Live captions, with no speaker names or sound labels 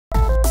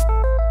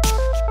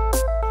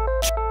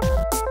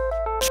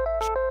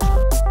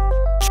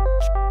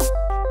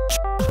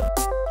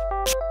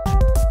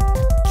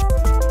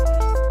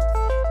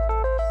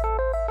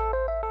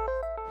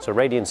So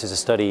RADIANCE is a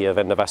study of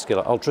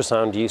endovascular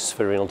ultrasound use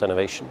for renal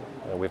denervation.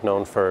 We've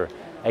known for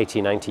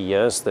 80, 90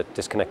 years that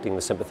disconnecting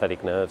the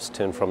sympathetic nerves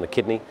to and from the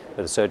kidney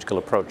with a surgical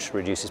approach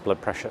reduces blood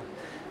pressure.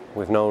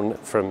 We've known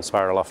from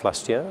Spiral Off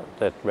last year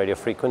that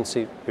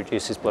radiofrequency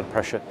reduces blood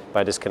pressure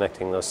by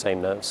disconnecting those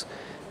same nerves.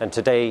 And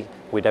today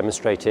we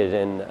demonstrated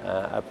in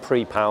a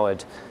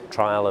pre-powered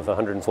trial of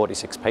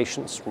 146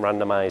 patients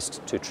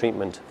randomized to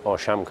treatment or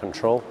sham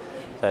control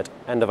that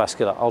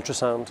endovascular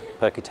ultrasound,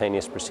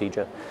 percutaneous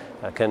procedure,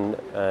 can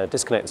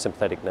disconnect the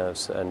sympathetic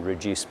nerves and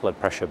reduce blood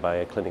pressure by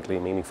a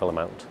clinically meaningful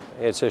amount.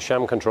 It's a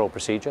sham control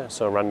procedure,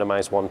 so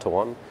randomized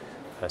 1-to-1,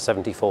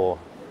 74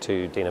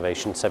 to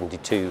denervation,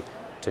 72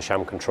 to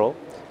sham control.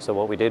 So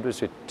what we did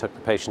was we took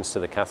the patients to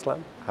the cath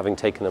lab, having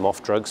taken them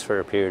off drugs for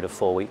a period of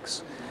 4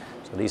 weeks.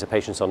 So these are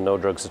patients on no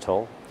drugs at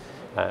all.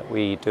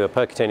 We do a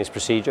percutaneous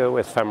procedure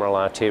with femoral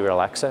arterial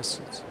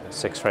access, it's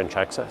 6 French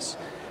access.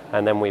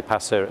 And then we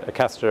pass a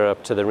catheter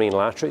up to the renal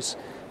arteries,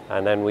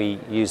 and then we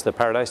use the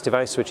Paradise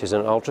device, which is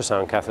an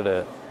ultrasound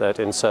catheter that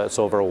inserts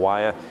over a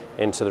wire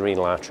into the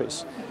renal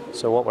arteries.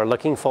 So what we're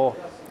looking for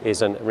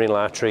is a renal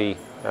artery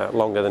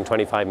longer than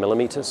 25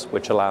 millimeters,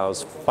 which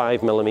allows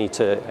 5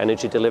 millimeter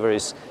energy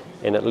deliveries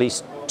in at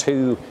least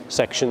 2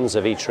 sections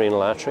of each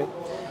renal artery.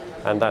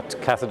 And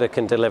that catheter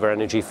can deliver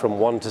energy from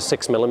 1 to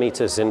 6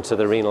 millimeters into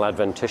the renal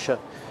adventitia,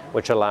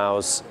 which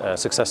allows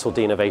successful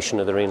denervation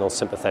of the renal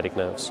sympathetic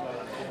nerves.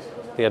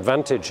 The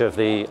advantage of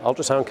the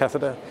ultrasound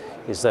catheter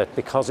is that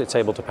because it's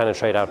able to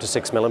penetrate out to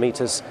 6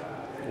 millimeters,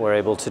 we're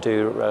able to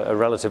do a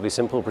relatively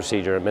simple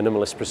procedure, a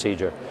minimalist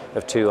procedure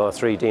of 2 or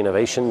 3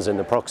 denervations in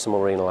the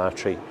proximal renal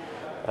artery.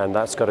 And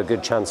that's got a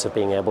good chance of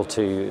being able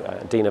to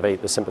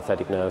denervate the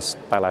sympathetic nerves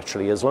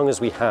bilaterally, as long as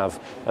we have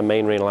a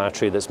main renal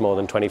artery that's more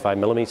than 25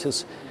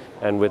 millimeters,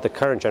 and with the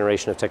current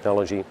generation of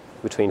technology,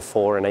 between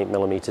 4 and 8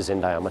 millimeters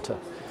in diameter.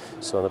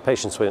 So the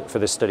patients for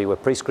this study were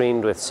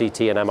pre-screened with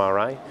CT and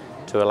MRI,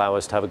 to allow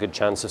us to have a good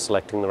chance of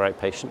selecting the right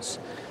patients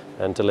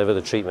and deliver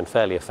the treatment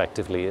fairly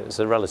effectively. It's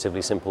a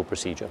relatively simple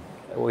procedure.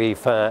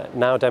 We've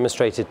now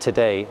demonstrated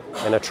today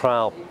in a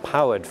trial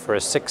powered for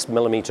a 6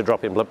 millimeter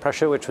drop in blood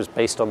pressure, which was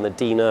based on the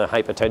DINA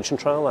hypertension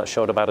trial. That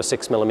showed about a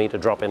 6 millimeter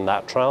drop in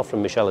that trial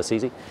from Michel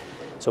Assisi.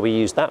 So we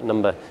used that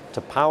number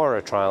to power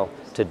a trial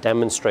to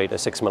demonstrate a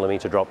 6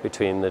 millimeter drop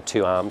between the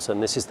 2 arms.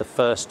 And this is the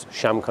first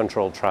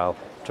sham-controlled trial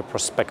to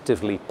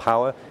prospectively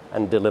power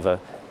and deliver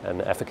an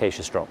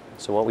efficacious drop.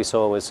 So what we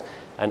saw was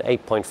an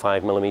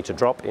 8.5 millimeter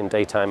drop in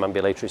daytime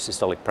ambulatory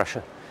systolic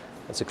pressure.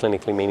 That's a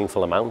clinically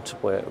meaningful amount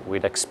where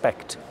we'd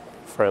expect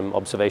from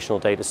observational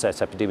data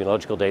sets,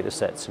 epidemiological data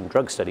sets and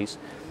drug studies,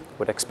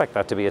 we'd expect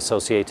that to be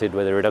associated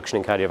with a reduction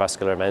in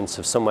cardiovascular events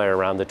of somewhere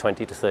around the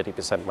 20 to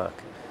 30%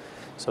 mark.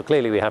 So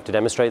clearly we have to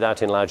demonstrate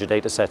that in larger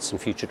data sets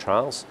and future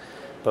trials,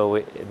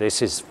 but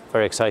this is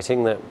very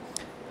exciting that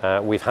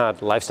we've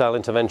had lifestyle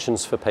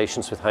interventions for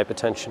patients with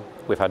hypertension.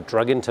 We've had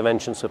drug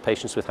interventions for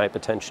patients with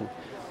hypertension.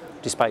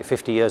 Despite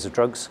 50 years of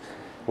drugs,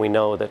 we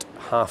know that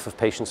half of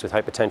patients with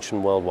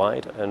hypertension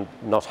worldwide are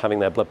not having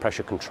their blood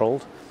pressure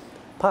controlled,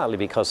 partly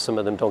because some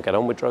of them don't get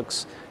on with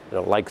drugs, they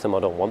don't like them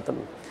or don't want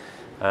them.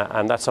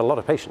 And that's a lot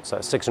of patients.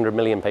 That's 600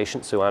 million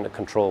patients who aren't at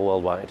control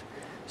worldwide.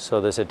 So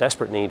there's a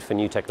desperate need for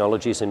new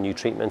technologies and new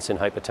treatments in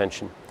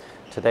hypertension.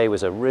 Today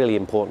was a really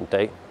important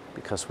day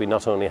because we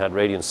not only had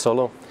RADIANCE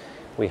SOLO,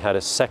 we had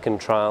a second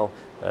trial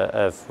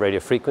of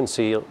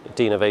radiofrequency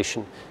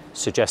denervation,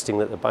 suggesting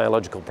that the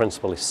biological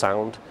principle is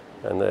sound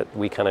and that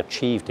we can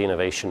achieve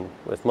denervation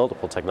with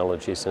multiple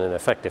technologies in an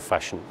effective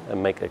fashion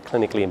and make a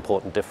clinically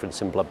important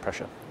difference in blood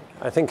pressure.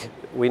 I think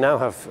we now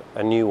have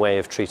a new way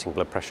of treating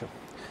blood pressure.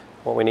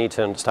 What we need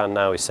to understand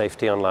now is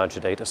safety on larger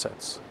data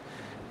sets.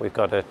 We've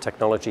got a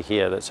technology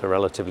here that's a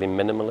relatively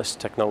minimalist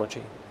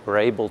technology. We're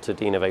able to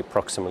denervate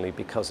proximally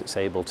because it's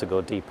able to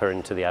go deeper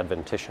into the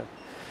adventitia.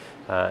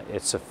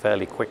 It's a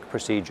fairly quick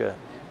procedure.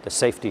 The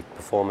safety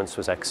performance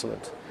was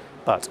excellent,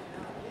 but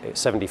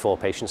 74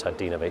 patients had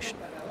denervation.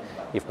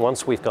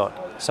 Once we've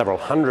got several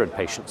hundred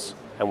patients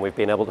and we've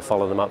been able to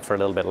follow them up for a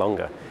little bit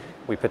longer,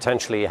 we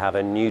potentially have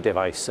a new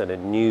device and a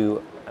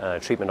new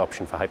treatment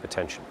option for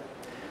hypertension.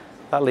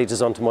 That leads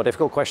us on to more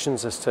difficult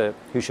questions as to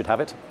who should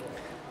have it.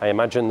 I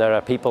imagine there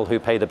are people who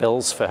pay the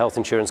bills for health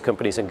insurance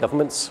companies and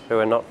governments who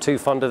are not too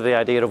fond of the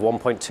idea of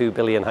 1.2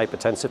 billion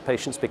hypertensive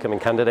patients becoming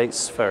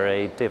candidates for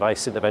a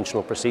device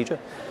interventional procedure.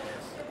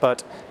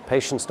 But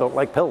patients don't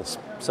like pills.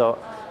 So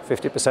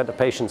 50% of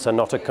patients are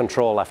not at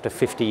control after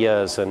 50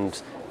 years and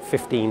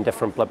 15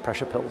 different blood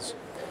pressure pills.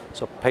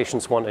 So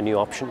patients want a new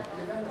option.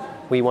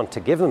 We want to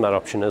give them that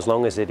option as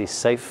long as it is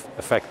safe,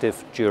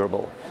 effective,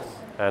 durable.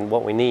 And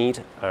what we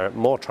need are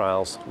more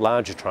trials,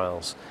 larger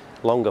trials,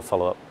 longer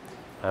follow-up.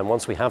 And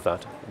once we have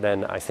that,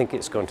 then I think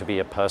it's going to be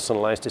a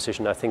personalized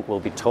decision. I think we'll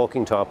be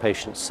talking to our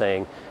patients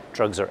saying,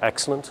 drugs are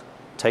excellent,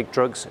 take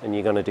drugs and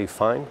you're going to do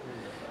fine.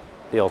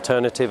 The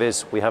alternative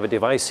is we have a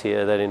device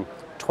here that in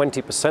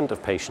 20%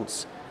 of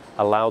patients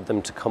allowed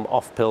them to come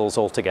off pills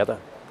altogether.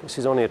 This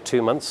is only at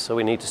 2 months, so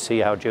we need to see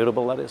how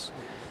durable that is.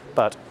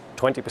 But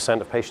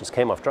 20% of patients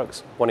came off drugs,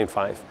 1 in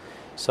 5.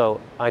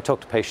 So I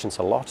talk to patients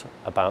a lot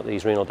about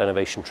these renal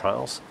denervation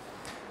trials.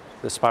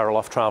 The Spiral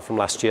Off trial from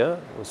last year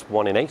was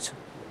 1 in 8.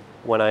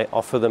 When I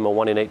offer them a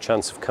 1 in 8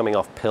 chance of coming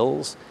off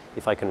pills,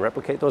 if I can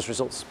replicate those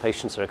results,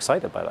 patients are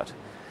excited by that.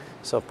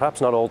 So perhaps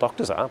not all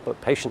doctors are,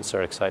 but patients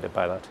are excited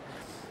by that.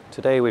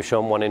 Today we've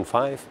shown 1 in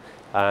 5,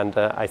 and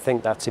I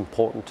think that's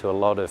important to a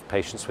lot of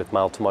patients with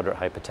mild to moderate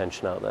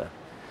hypertension out there.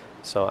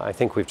 So I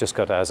think we've just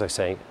got to, as I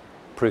say,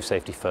 prove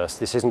safety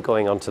first. This isn't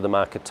going onto the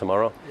market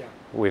tomorrow. Yeah.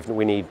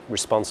 We need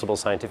responsible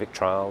scientific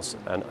trials,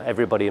 and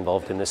everybody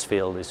involved in this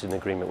field is in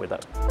agreement with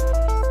that.